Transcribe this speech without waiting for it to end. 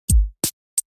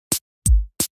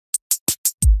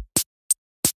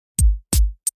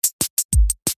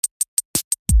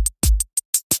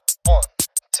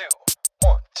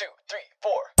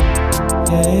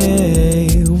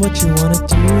Hey, what you wanna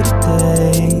do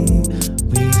today?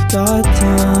 We've got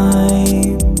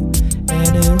time,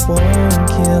 and it won't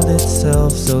kill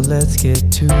itself, so let's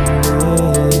get to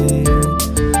it.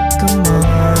 Come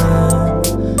on,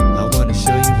 I wanna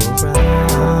show you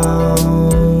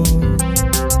around.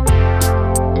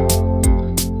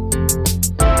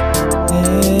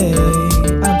 Hey,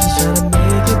 I'm just trying to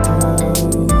make it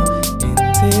through in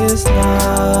this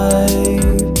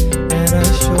life, and I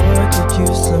sure could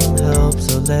use some help,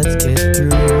 so let's get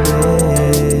through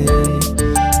it.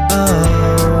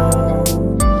 Oh,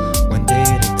 one day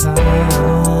at a time.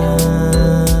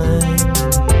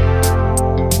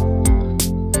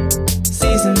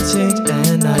 Seasons change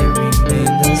and I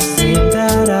remain the same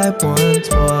that I once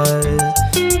was.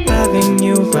 Having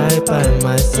you right by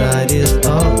my side is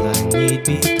all I need,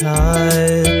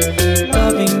 because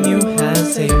loving you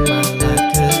has saved my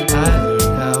life, 'cause I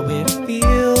learned how it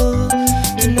feels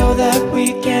to know that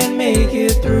we can make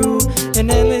it through an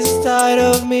endless tide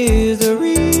of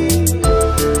misery.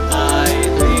 I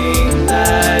think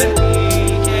that we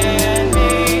can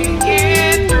make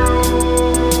it through.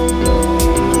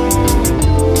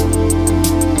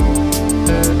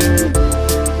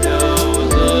 No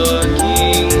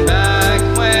looking back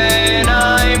when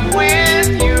I'm with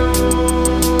you.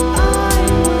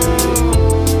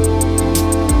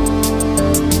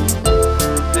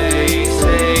 They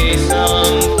say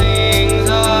some things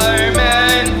are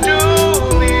meant to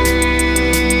be.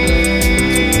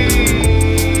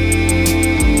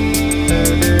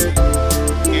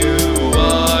 You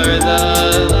are the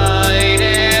light,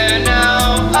 and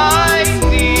now I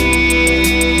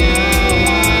see.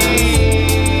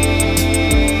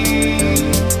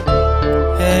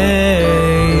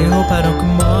 Hey, hope I don't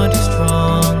come on too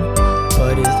strong,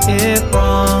 but is it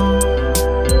wrong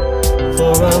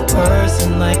for a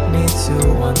person like me to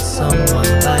want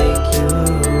someone like you?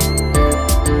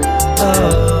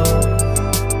 Oh,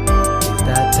 is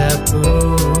that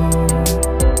taboo?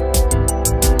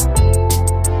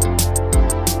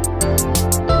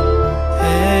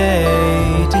 Hey,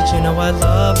 did you know I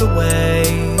love the way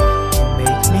you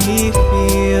make me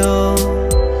feel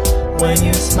when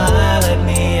you smile at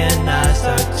me and I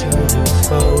start to lose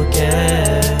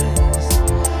focus?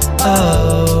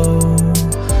 Oh,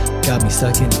 got me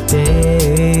stuck in a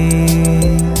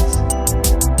daze,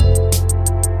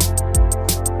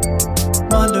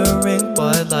 wondering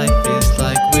what life is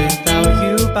like without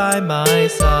you by my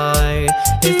side.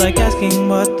 It's like asking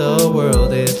what the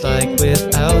world is like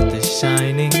without the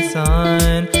shining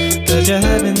sun. 'Cause you're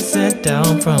heaven sent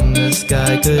down from the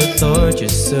sky, good Lord, you're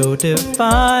so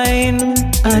divine.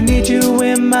 I need you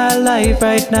in my life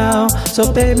right now,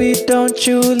 so baby, don't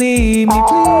you leave me,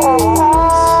 please.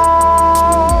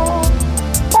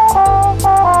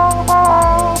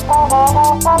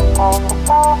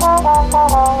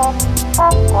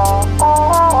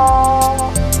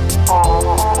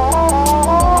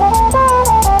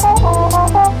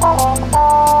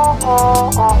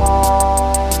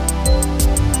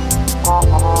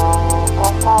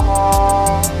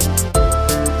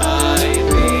 I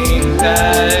think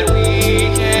that